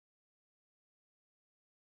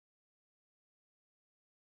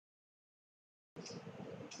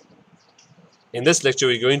In this lecture,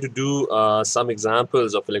 we're going to do some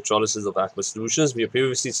examples of electrolysis of aqueous solutions. We have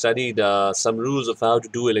previously studied some rules of how to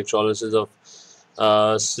do electrolysis of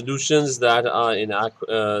solutions that are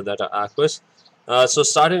that are aqueous. So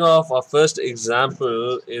starting off, our first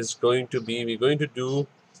example is going to be, we're going to do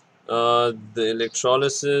the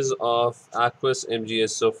electrolysis of aqueous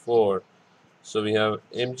MgSO4. So we have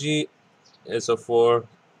MgSO4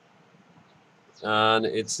 and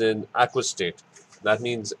it's in aqueous state. That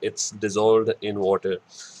means it's dissolved in water.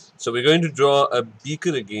 So we're going to draw a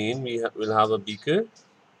beaker again. We'll have a beaker.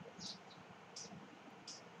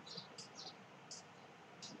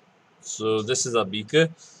 So this is a beaker,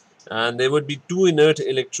 and there would be two inert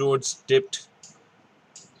electrodes dipped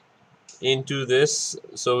into this.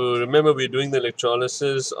 So remember, we're doing the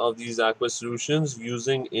electrolysis of these aqueous solutions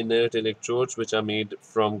using inert electrodes which are made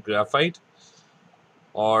from graphite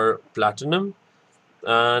or platinum,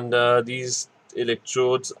 and these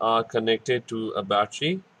electrodes are connected to a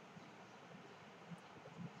battery.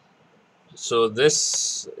 So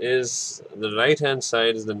this is the right hand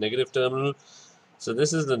side is the negative terminal. So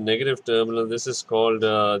this is the negative terminal. This is called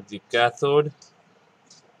the cathode,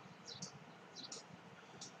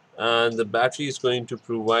 and the battery is going to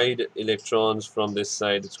provide electrons from this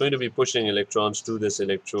side. It's going to be pushing electrons to this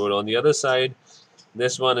electrode. On the other side,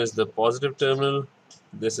 this one is the positive terminal.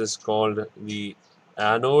 This is called the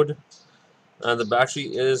anode, and the battery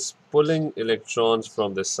is pulling electrons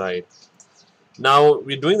from this side. Now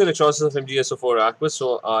we're doing the electrolysis of MgSO4 aqueous,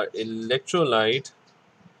 so our electrolyte,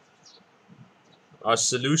 our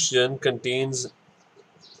solution contains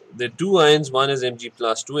the two ions. One is Mg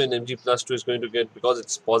plus 2, and Mg plus 2 is going to get, because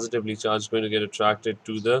it's positively charged, going to get attracted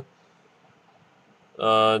to the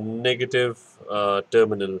negative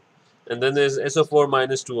terminal. And then there's SO4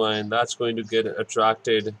 minus 2 ion, that's going to get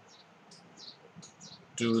attracted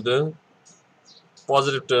to the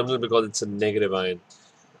positive terminal because it's a negative ion.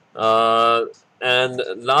 And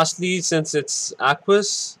lastly, since it's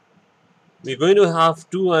aqueous, we're going to have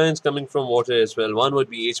two ions coming from water as well. One would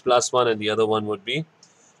be H plus 1 and the other one would be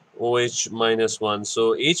OH minus 1.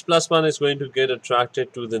 So H plus 1 is going to get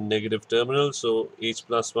attracted to the negative terminal. So H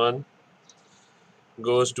plus 1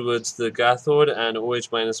 goes towards the cathode and OH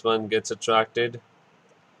minus 1 gets attracted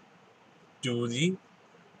to the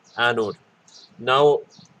anode. Now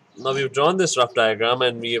we've drawn this rough diagram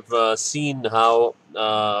and we've seen how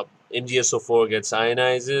MgSO4 gets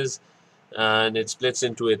ionizes and it splits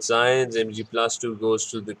into its ions. Mg plus 2 goes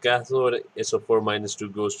to the cathode, SO4 minus 2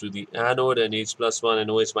 goes to the anode, and H plus 1 and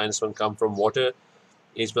OH minus 1 come from water.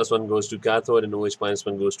 H plus 1 goes to cathode and OH minus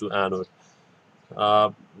 1 goes to anode.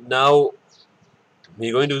 Now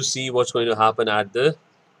we're going to see what's going to happen at the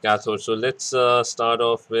cathode. So let's start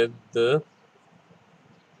off with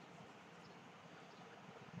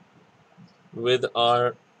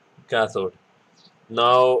our cathode.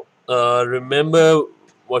 Now remember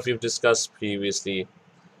what we've discussed previously.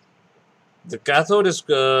 The cathode is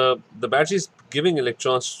the battery is giving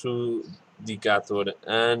electrons to the cathode,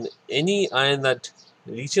 and any ion that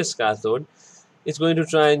reaches cathode is going to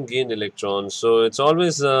try and gain electrons. So it's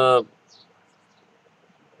always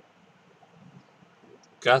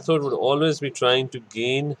cathode would always be trying to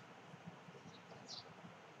gain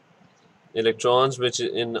electrons, which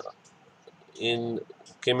in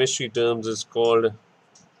chemistry terms is called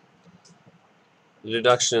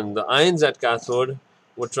reduction. The ions at cathode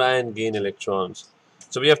would try and gain electrons.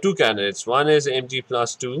 So we have two candidates. One is Mg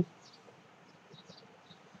plus 2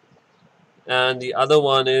 and the other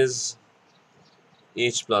one is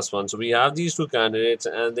H plus 1. So we have these two candidates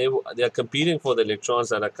and they are competing for the electrons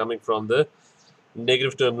that are coming from the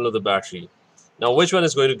negative terminal of the battery. Now which one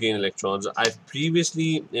is going to gain electrons? I've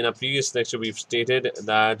previously, in a previous lecture, we've stated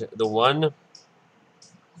that the one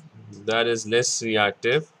that is less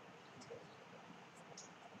reactive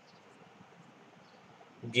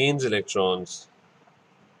gains electrons.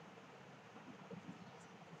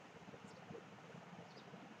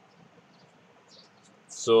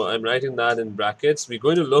 So I'm writing that in brackets. We're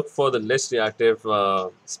going to look for the less reactive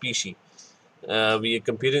species. We are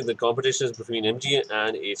competing, the competition is between Mg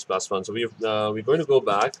and H plus 1. So we're going to go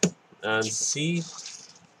back and see,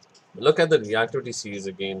 look at the reactivity series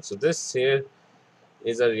again. So this here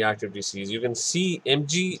is a reactivity series. You can see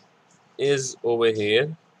Mg is over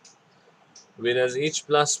here, whereas H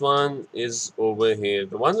plus 1 is over here.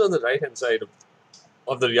 The ones on the right hand side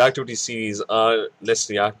of the reactivity series are less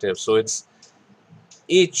reactive. So it's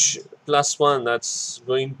H plus 1 that's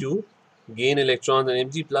going to gain electrons,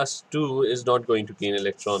 and Mg plus 2 is not going to gain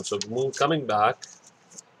electrons. So coming back,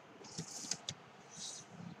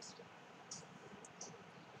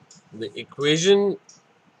 the equation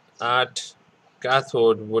at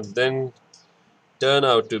cathode would then turn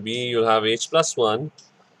out to be, you'll have H plus 1,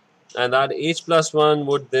 and that H plus 1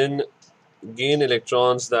 would then gain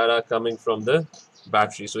electrons that are coming from the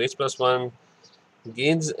battery. So H plus 1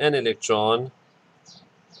 gains an electron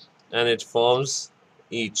and it forms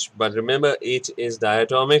H. But remember, H is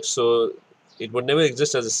diatomic, so it would never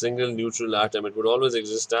exist as a single neutral atom. It would always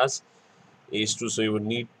exist as H2. So you would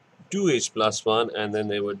need 2H plus 1, and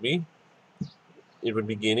then it would be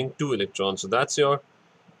gaining 2 electrons. So that's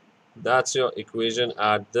your equation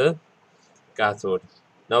at the cathode.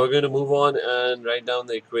 Now we're going to move on and write down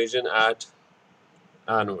the equation at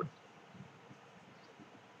anode.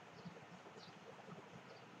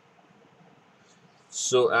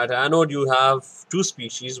 So at anode you have two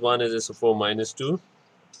species. One is SO4 minus 2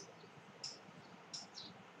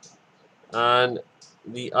 and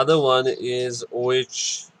the other one is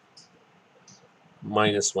OH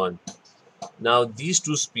minus 1. Now these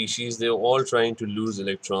two species, they're all trying to lose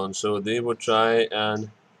electrons. So they would try and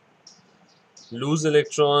lose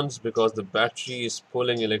electrons because the battery is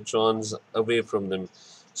pulling electrons away from them.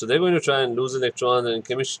 So they're going to try and lose electrons, and in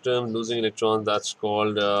chemistry term, losing electrons, that's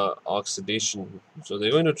called oxidation. So they're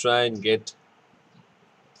going to try and get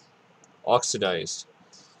oxidized.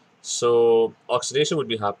 So oxidation would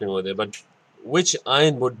be happening over there. But which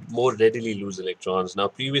ion would more readily lose electrons? Now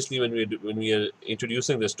previously when we are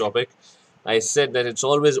introducing this topic, I said that it's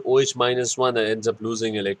always OH minus 1 that ends up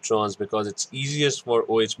losing electrons because it's easiest for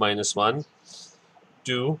OH minus 1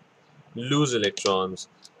 to lose electrons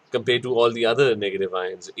compared to all the other negative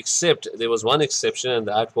ions, except there was one exception, and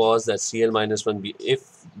that was that Cl minus 1,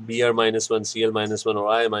 if Br minus 1, Cl minus 1 or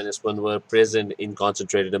I minus 1 were present in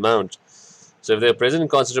concentrated amount. So if they're present in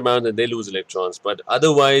concentrated amount, then they lose electrons. But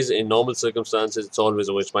otherwise, in normal circumstances, it's always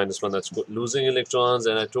OH minus 1 that's losing electrons.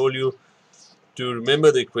 And I told you to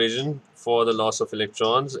remember the equation for the loss of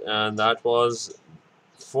electrons, and that was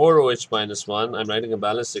 4OH minus 1. I'm writing a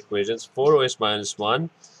balanced equation. 4OH minus 1,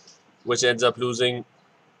 which ends up losing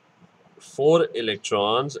 4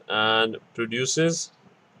 electrons and produces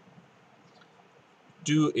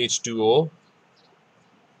 2H2O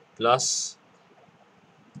plus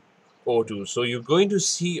O2. So you're going to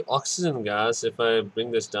see oxygen gas. If I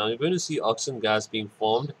bring this down, you're going to see oxygen gas being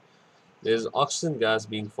formed. There's oxygen gas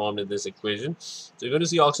being formed in this equation. So you're going to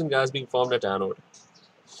see oxygen gas being formed at anode.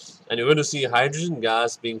 And you're going to see hydrogen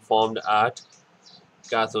gas being formed at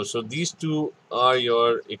cathode. So these two are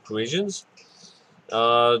your equations.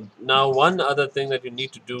 Now one other thing that you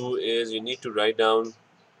need to do is you need to write down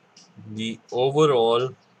the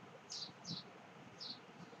overall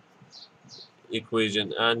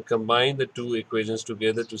equation and combine the two equations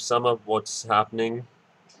together to sum up what's happening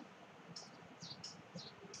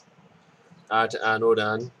at anode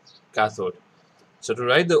and cathode. So to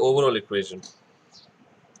write the overall equation,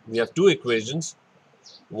 we have two equations.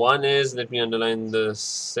 One is, let me underline the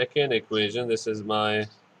second equation. This is my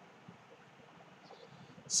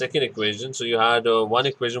second equation. So you had one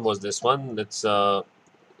equation was this one.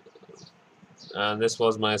 And this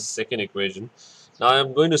was my second equation. Now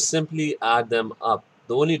I'm going to simply add them up.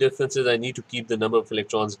 The only difference is I need to keep the number of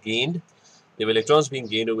electrons gained. There were electrons being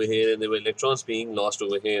gained over here, and there were electrons being lost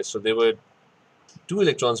over here. So there were 2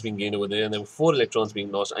 electrons being gained over there, and there were 4 electrons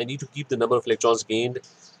being lost. I need to keep the number of electrons gained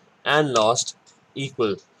and lost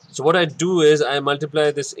equal. So what I do is I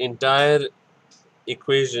multiply this entire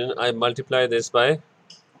equation, I multiply this by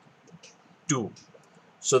 2.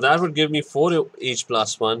 So that would give me 4H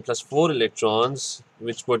plus 1 plus 4 electrons,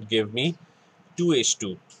 which would give me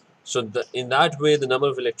 2H2. So in that way, the number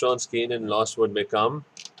of electrons gained and lost would become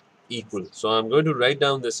equal. So I'm going to write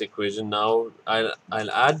down this equation now. I'll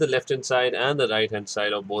add the left hand side and the right hand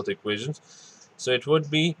side of both equations. So it would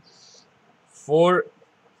be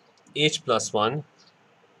 4H plus 1.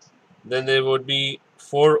 Then there would be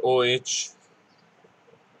 4OH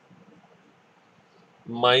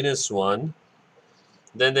minus 1.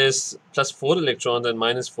 Then there's plus 4 electrons and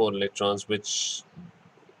minus 4 electrons, which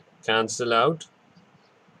cancel out.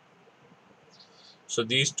 So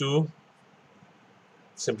these two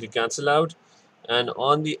simply cancel out. And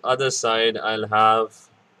on the other side,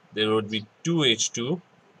 there would be 2H2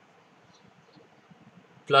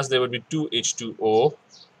 plus there would be 2H2O,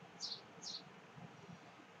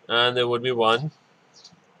 and there would be 1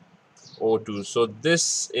 O2. So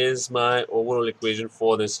this is my overall equation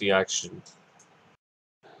for this reaction.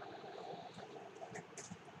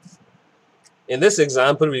 In this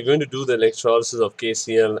example, we're going to do the electrolysis of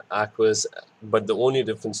KCl aqueous, but the only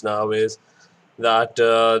difference now is that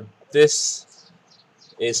this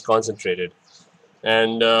is concentrated.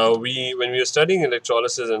 And when we were studying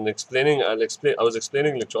electrolysis and I was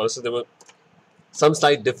explaining electrolysis, there were some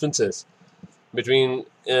slight differences between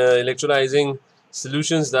electrolyzing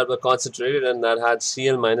solutions that were concentrated and that had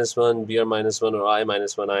Cl-1, Br-1 or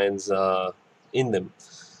I-1 ions in them.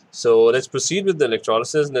 So let's proceed with the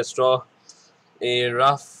electrolysis. Let's draw a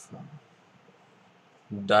rough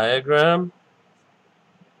diagram.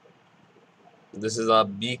 This is our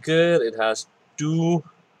beaker. It has two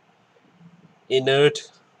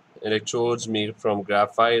inert electrodes made from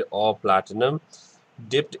graphite or platinum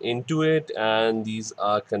dipped into it, and these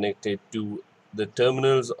are connected to the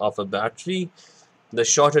terminals of a battery. The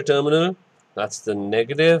shorter terminal, that's the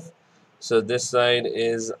negative. So this side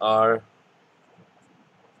is our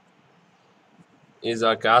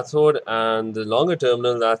cathode, and the longer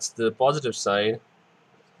terminal, that's the positive side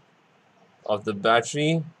of the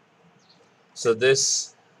battery. So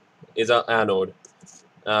this is our anode,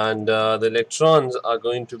 and the electrons are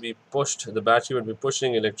going to be pushed. The battery would be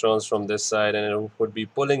pushing electrons from this side, and it would be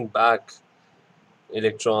pulling back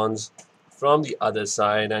electrons from the other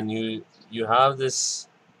side, and you have this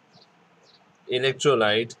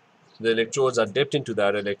electrolyte. The electrodes are dipped into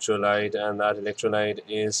that electrolyte, and that electrolyte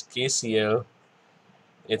is KCl.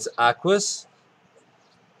 It's aqueous,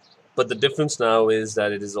 but the difference now is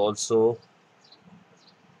that it is also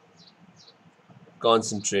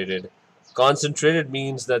concentrated. Concentrated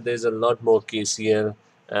means that there's a lot more KCl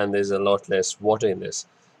and there's a lot less water in this.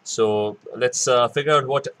 So let's figure out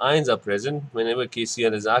what ions are present. Whenever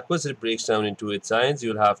KCl is aqueous, it breaks down into its ions.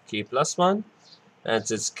 You'll have K+1, and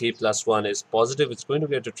since K+1 is positive, it's going to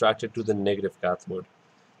get attracted to the negative cathode.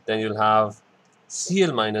 Then you'll have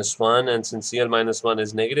Cl-1, and since Cl-1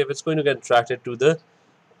 is negative, it's going to get attracted to the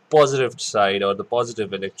positive side or the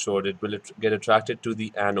positive electrode. It will get attracted to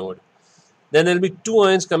the anode. Then there'll be two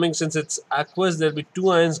ions coming, since it's aqueous, there'll be two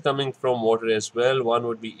ions coming from water as well. One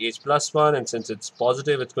would be H+1, and since it's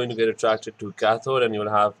positive, it's going to get attracted to cathode, and you'll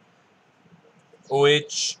have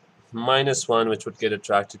OH-1, which would get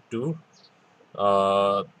attracted to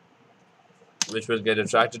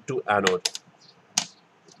anode.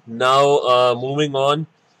 Now, moving on,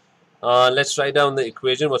 let's write down the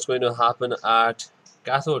equation. What's going to happen at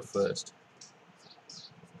cathode first?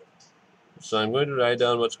 So I'm going to write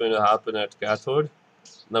down what's going to happen at cathode.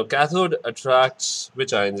 Now, cathode attracts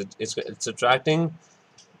which ions? It's attracting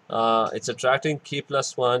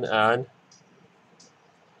K+1 and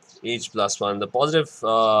H+1. The positive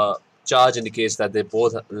charge indicates that they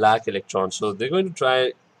both lack electrons. So they're going to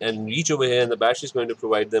try and reach over here, and the battery is going to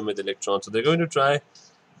provide them with electrons. So they're going to try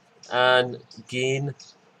and gain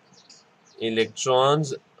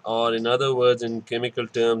electrons, or in other words, in chemical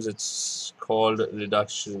terms, it's called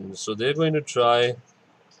reduction. So they're going to try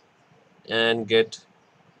and get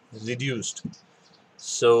reduced.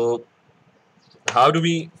 So how do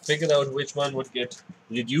we figure out which one would get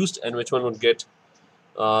reduced and which one would get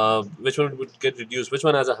reduced? Which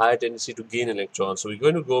one has a higher tendency to gain electrons? So we're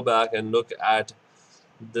going to go back and look at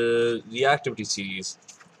the reactivity series.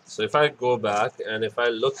 So if I go back and if I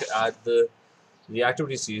look at the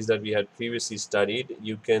reactivity series that we had previously studied,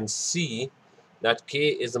 you can see that K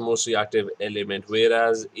is the most reactive element,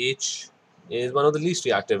 whereas H is one of the least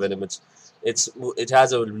reactive elements. It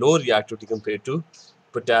has a low reactivity compared to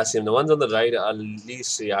potassium. The ones on the right are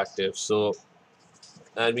least reactive. So,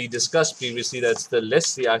 and we discussed previously that's the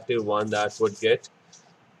less reactive one that would get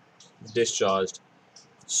discharged.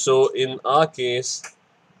 So in our case,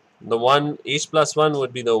 the one H+1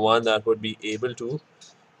 would be the one that would be able to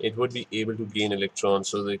gain electrons.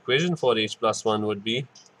 So the equation for H+1 would be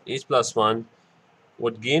H+1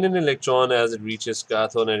 would gain an electron as it reaches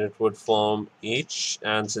cathode, and it would form H,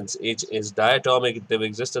 and since H is diatomic, it will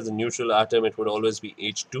exist as a neutral atom, it would always be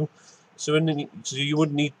H2. So you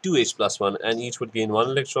would need two H+1, and each would gain one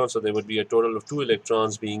electron, so there would be a total of 2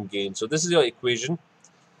 electrons being gained. So this is your equation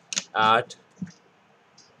at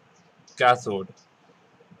cathode.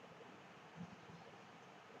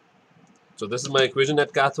 So this is my equation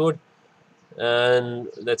at cathode, and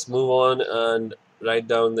let's move on and write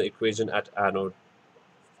down the equation at anode.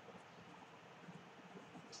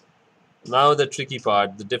 Now the tricky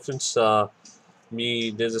part, the difference.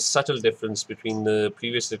 There's a subtle difference between the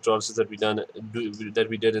previous electrolysis that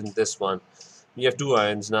we did in this one. We have two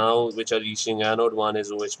ions now which are reaching anode. One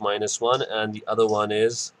is OH-1 and the other one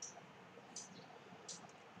is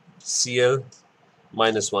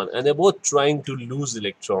Cl-1, and they're both trying to lose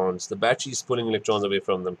electrons. The battery is pulling electrons away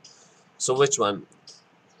from them. So which one?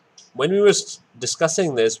 When we were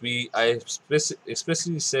discussing this, I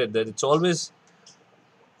explicitly said that it's always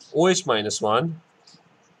OH-1.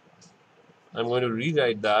 I'm going to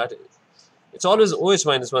rewrite that. It's always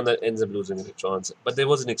OH-1 that ends up losing electrons, but there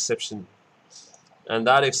was an exception, and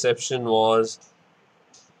that exception was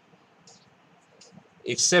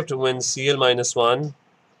except when Cl-1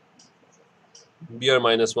 Br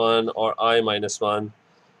minus 1 or I minus 1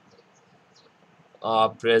 are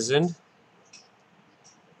present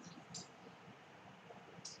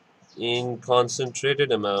in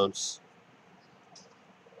concentrated amounts.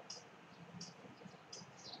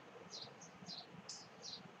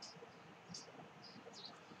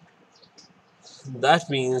 That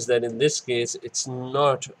means that in this case, it's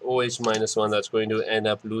not OH minus 1 that's going to end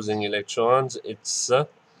up losing electrons. It's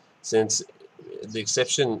since the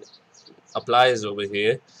exception applies over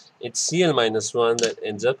here, it's Cl minus 1 that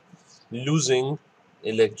ends up losing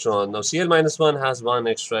electron. Now Cl minus 1 has one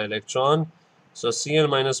extra electron, so Cl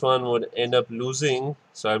minus 1 would end up losing,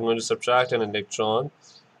 so I'm going to subtract an electron,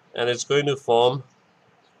 and it's going to form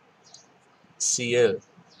Cl.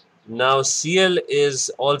 Now Cl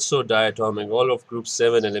is also diatomic. All of group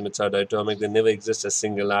 7 elements are diatomic. They never exist as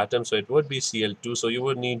single atoms, so it would be Cl2. So you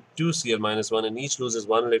would need 2 Cl minus 1, and each loses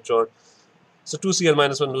 1 electron. So 2 Cl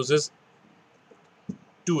minus 1 loses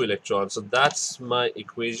 2 electrons. So that's my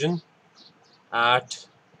equation at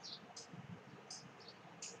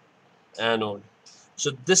anode.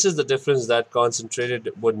 So this is the difference that concentrated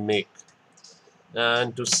would make.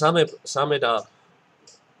 And to sum it up,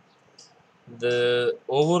 the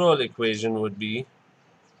overall equation would be,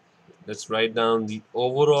 let's write down the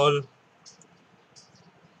overall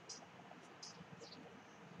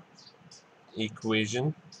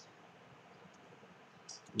equation.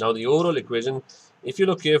 Now the overall equation, if you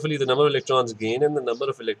look carefully, the number of electrons gained and the number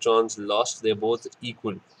of electrons lost, they're both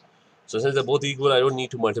equal. So since they're both equal, I don't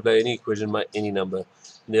need to multiply any equation by any number.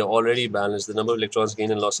 They're already balanced. The number of electrons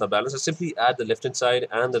gained and lost are balanced. I simply add the left hand side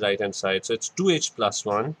and the right hand side. So it's 2H plus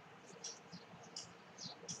 1.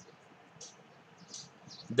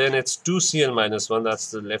 Then it's 2Cl minus 1.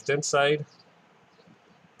 That's the left hand side.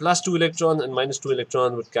 Plus 2 electrons and minus 2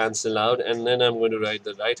 electrons would cancel out. And then I'm going to write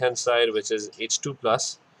the right hand side, which is H2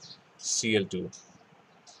 plus Cl2.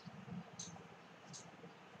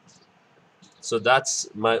 So that's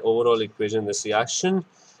my overall equation in this reaction.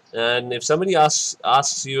 And if somebody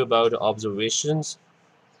asks you about observations,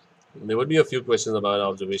 there would be a few questions about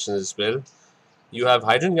observations as well. You have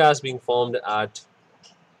hydrogen gas being formed at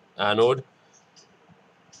anode,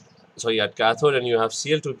 sorry, at cathode, and you have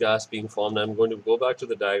Cl2 gas being formed. I'm going to go back to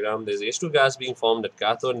the diagram. There's H2 gas being formed at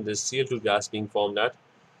cathode, and there's Cl2 gas being formed at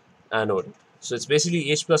anode. So it's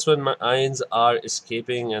basically H plus 1 ions are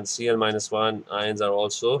escaping, and Cl minus 1 ions are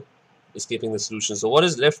also escaping the solution. So what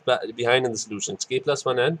is left behind in the solution? It's K plus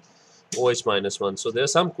 1 and OH minus 1. So there are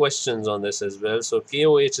some questions on this as well. So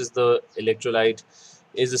KOH is the electrolyte,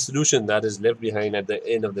 is the solution that is left behind at the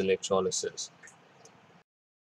end of the electrolysis.